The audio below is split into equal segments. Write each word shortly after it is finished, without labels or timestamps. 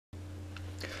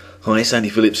Hi, it's Andy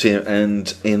Phillips here,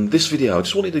 and in this video I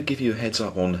just wanted to give you a heads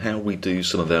up on how we do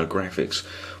some of our graphics.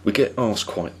 We get asked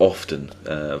quite often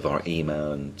via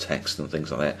email and text and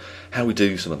things like that how we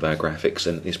do some of our graphics,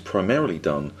 and it's primarily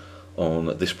done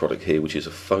on this product here, which is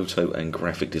a Photo and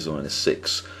Graphic Designer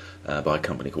 6 by a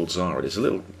company called Xara. There's a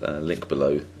little link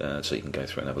below so you can go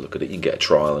through and have a look at it. You can get a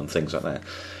trial and things like that.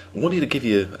 I wanted to give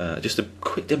you just a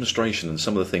quick demonstration on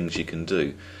some of the things you can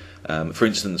do. For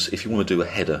instance, if you want to do a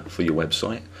header for your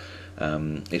website,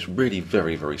 it's really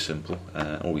very simple.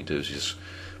 All we do is just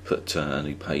put a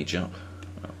new page up.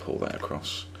 I'll pull that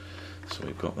across, so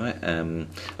we've got that. And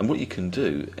what you can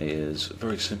do is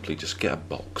very simply just get a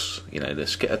box.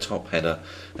 Let's get a top header.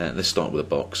 Let's start with a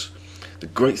box. The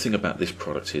great thing about this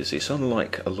product is it's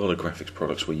unlike a lot of graphics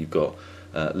products where you've got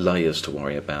layers to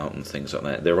worry about and things like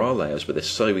that. There are layers, but they're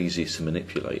so easy to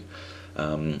manipulate.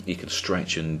 You can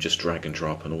stretch and just drag and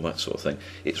drop and all that sort of thing.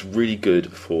 It's really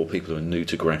good for people who are new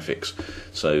to graphics.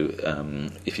 So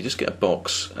if you just get a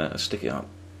box, stick it up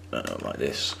like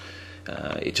this,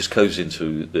 it just goes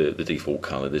into the default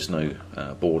colour. There's no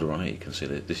border on it. You can see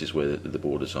that this is where the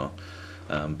borders are,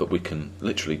 but we can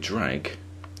literally drag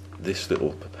this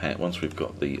little pipette once we've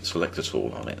got the selector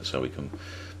tool on it, so we can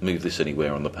move this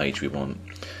anywhere on the page we want.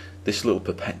 This little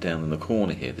pipette down in the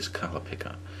corner here, this colour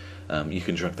picker, you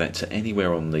can drag that to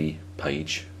anywhere on the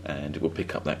page and it will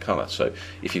pick up that colour. So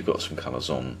if you've got some colours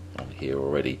on here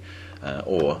already,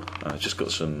 or just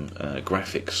got some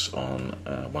graphics on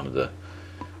one of the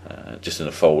just in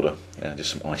a folder, just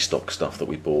some iStock stuff that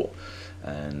we bought,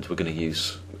 and we're going to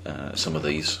use some of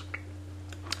these,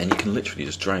 and you can literally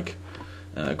just drag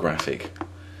a graphic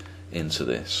into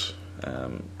this,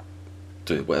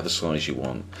 do it whatever size you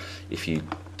want. If you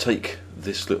take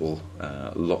this little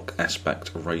lock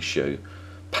aspect ratio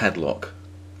padlock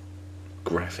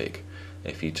graphic,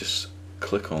 if you just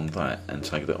click on that and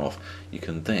take that off, you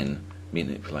can then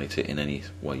manipulate it in any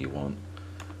way you want,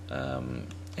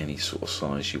 any sort of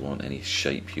size you want, any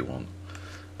shape you want,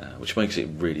 which makes it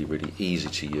really easy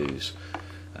to use.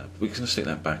 We're going to stick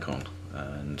that back on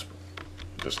and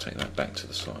just take that back to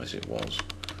the size it was.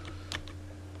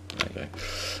 There you go.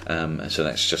 And so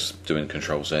that's just doing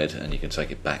Control Z, and you can take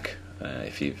it back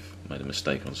if you've made a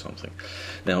mistake on something.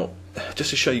 Now, just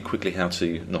to show you quickly how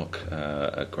to knock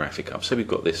a graphic up. So we've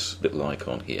got this little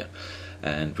icon here,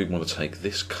 and we want to take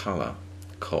this colour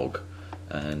cog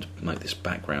and make this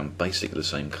background basically the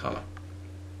same colour.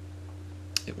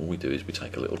 All we do is we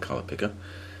take a little colour picker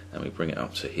and we bring it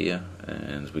up to here,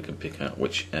 and we can pick out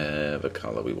whichever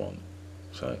colour we want.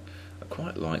 So I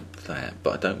quite like that,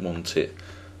 but I don't want it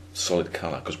solid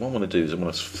colour, because what I want to do is I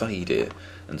want to fade it,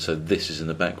 and so this is in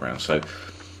the background. So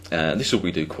this is what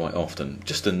we do quite often,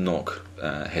 just to knock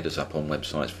headers up on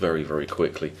websites very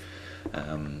quickly.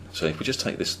 So if we just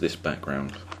take this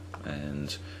background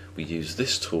and we use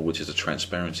this tool, which is a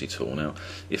transparency tool. Now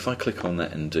if I click on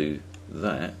that and do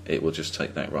that, it will just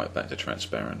take that right back to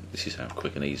transparent. This is how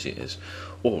quick and easy it is.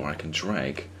 Or I can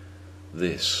drag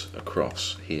this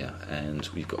across here and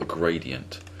we've got a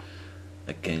gradient.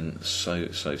 Again, so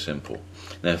simple.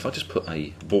 Now if I just put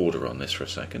a border on this for a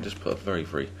second, just put a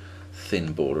very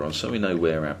thin border on, so we know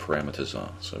where our parameters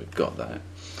are. So we've got that,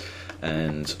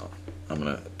 and I'm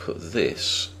going to put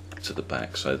this to the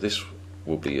back, so this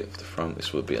will be at the front,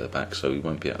 this will be at the back, so we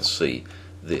won't be able to see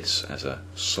this as a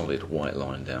solid white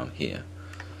line down here.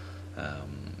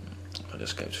 I'll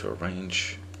just go to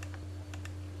arrange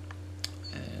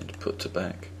and put to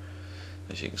back.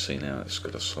 As you can see now, it's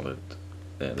got a solid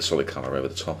the solid colour over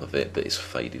the top of it, but it's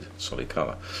faded solid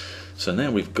colour. So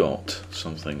now we've got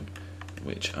something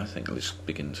which I think is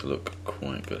beginning to look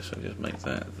quite good. So just make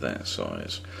that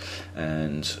size,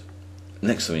 and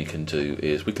next thing we can do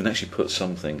is we can actually put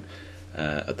something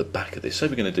at the back of this. Say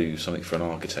we're going to do something for an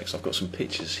architect. So I've got some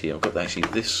pictures here. I've got actually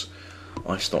this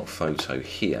iStock photo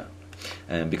here,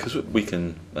 and because we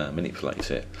can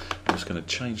manipulate it, I'm just going to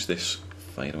change this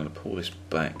fade. I'm going to pull this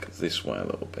back this way a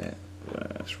little bit.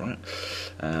 That's right.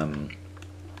 And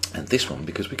this one,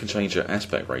 because we can change our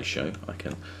aspect ratio, I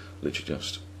can literally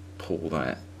just pull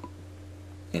that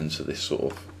into this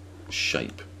sort of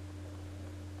shape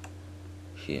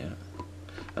here.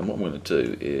 And what I'm going to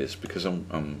do is, because I'm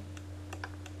going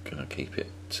to keep it,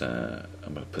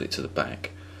 I'm going to put it to the back,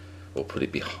 or put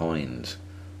it behind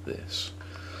this.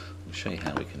 I'll show you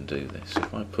how we can do this.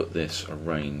 If I put this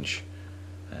arrange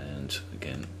and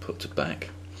again put to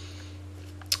back,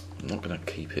 I'm not going to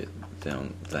keep it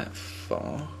down that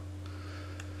far,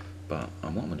 but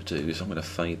what I'm going to do is I'm going to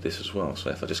fade this as well. So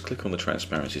if I just click on the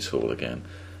transparency tool again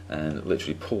and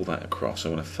literally pull that across,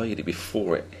 I'm going to fade it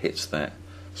before it hits that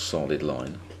solid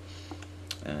line,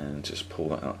 and just pull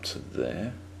that up to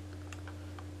there,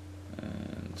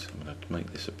 and I'm going to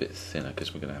make this a bit thinner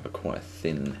because we're going to have quite a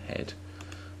thin head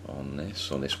on this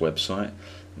website,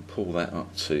 and pull that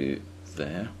up to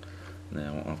there.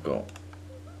 Now I've got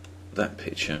that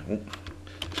picture.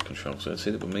 Just Control Z.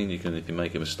 See, that would mean you can, if you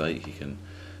make a mistake, you can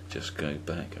just go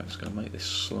back. I'm just going to make this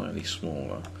slightly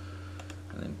smaller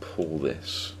and then pull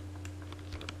this.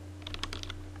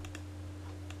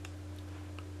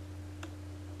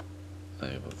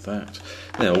 Over that.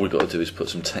 Now all we've got to do is put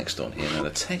some text on here. Now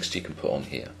the text you can put on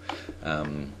here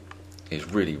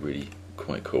is really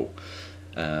quite cool,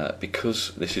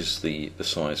 because this is the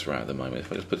size we're at the moment.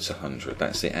 If I just put it to 100,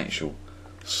 that's the actual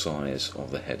size of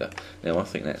the header. Now I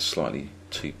think that's slightly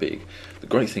too big. The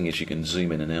great thing is you can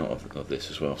zoom in and out of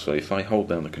this as well. So if I hold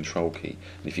down the control key,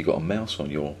 and if you've got a mouse on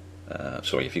your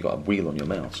if you've got a wheel on your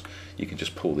mouse, you can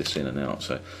just pull this in and out.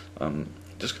 So I'm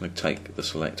just going to take the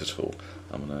selector tool,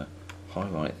 I'm going to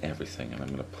highlight everything, and I'm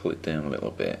going to pull it down a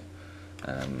little bit.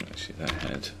 Actually, that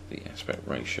had the aspect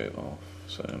ratio off,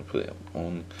 so I'm going to put it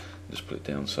on, just put it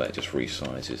down so it just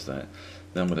resizes that.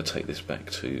 Then I'm going to take this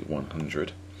back to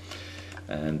 100.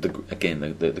 And again,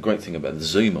 the great thing about the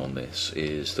zoom on this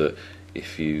is that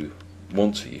if you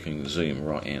want to, you can zoom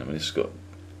right in. I mean, it's got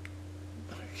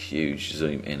a huge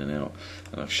zoom in and out,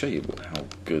 and I'll show you how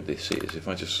good this is. If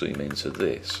I just zoom into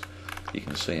this, you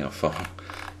can see how far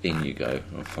in you go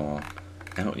and far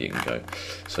out you can go.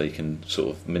 So you can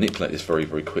sort of manipulate this very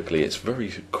quickly. It's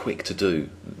very quick to do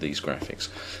these graphics.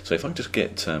 So if I just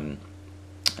get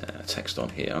text on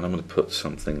here, and I'm going to put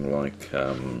something like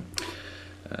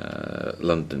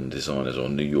London designers or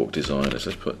New York designers.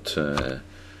 Let's put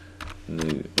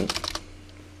New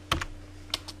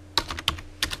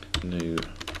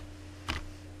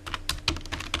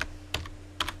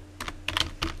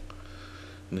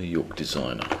York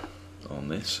designer on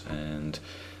this. And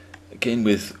again,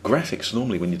 with graphics,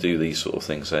 normally when you do these sort of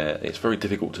things, it's very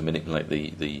difficult to manipulate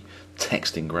the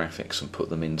text in graphics and put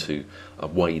them into a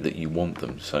way that you want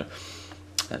them. So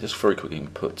just very quickly,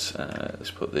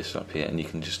 let's put this up here, and you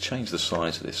can just change the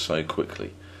size of this so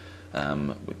quickly.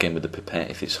 Again, with the pipette,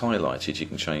 if it's highlighted, you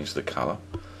can change the colour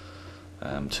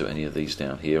to any of these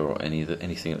down here, or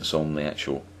anything that's on the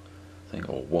actual thing,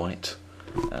 or white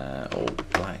or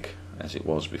black as it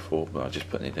was before, but I'm just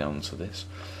putting it down to this.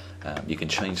 You can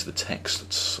change the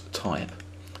text type,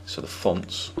 so the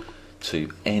fonts,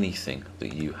 to anything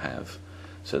that you have.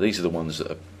 So these are the ones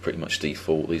that are pretty much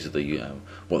default. These are the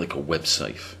what they call web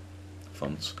safe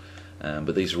fonts,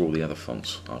 but these are all the other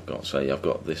fonts I've got. So I've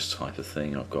got this type of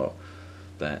thing, I've got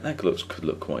that. That could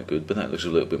look quite good, but that looks a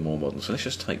little bit more modern. So let's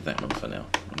just take that one for now.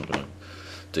 I'm not going to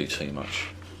do too much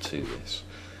to this.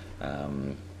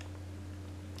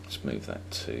 Let's move that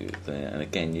to there, and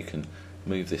again you can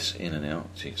move this in and out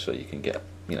so you can get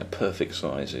perfect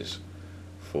sizes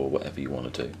for whatever you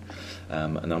want to do.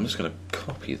 And I'm just going to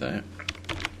copy that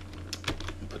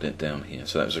and put it down here.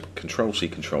 So that was a Control C,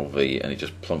 Control V, and it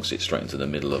just plonks it straight into the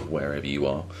middle of wherever you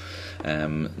are. Now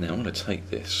I'm going to take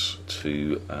this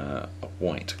to a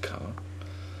white colour.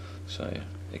 So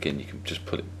again, you can just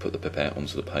put the pipette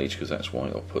onto the page because that's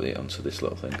white, or put it onto this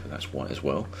little thing because that's white as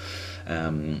well.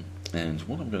 And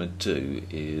what I'm going to do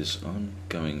is I'm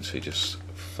going to just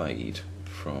fade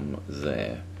from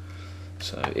there,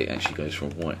 so it actually goes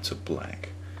from white to black.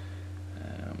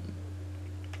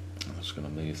 I'm just going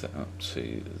to move that up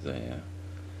to there,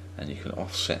 and you can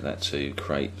offset that to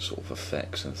create sort of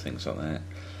effects and things like that.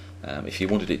 If you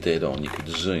wanted it dead on, you could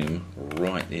zoom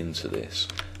right into this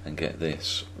and get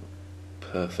this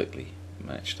perfectly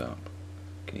matched up.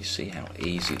 Can you see how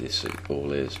easy this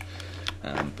all is?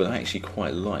 But I actually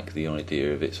quite like the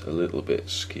idea of it's a little bit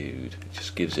skewed. It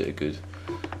just gives it a good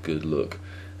look.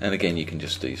 And again, you can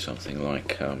just do something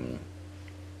like if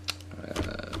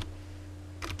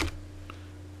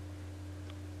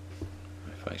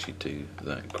I actually do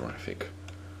that graphic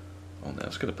on there, I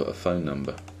was going to put a phone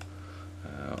number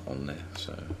on there.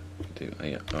 So do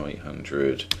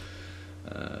 0800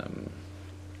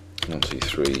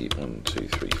 123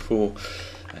 1234,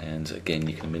 and again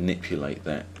you can manipulate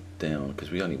that down because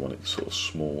we only want it sort of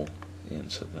small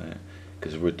into there,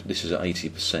 because this is at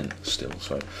 80% still.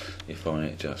 So if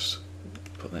I just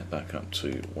put that back up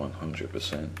to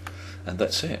 100%, and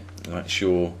that's it. That's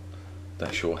your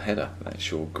header.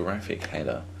 That's your graphic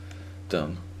header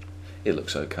done. It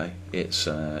looks okay. It's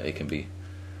it can be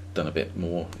done a bit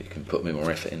more. You can put a bit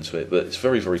more effort into it, but it's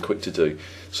very quick to do.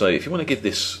 So if you want to give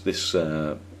this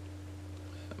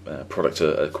product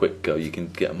a quick go, you can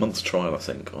get a month's trial, I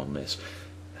think, on this.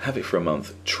 Have it for a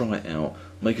month, try it out,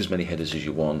 make as many headers as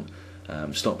you want,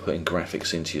 start putting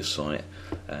graphics into your site,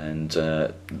 and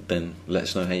then let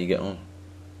us know how you get on.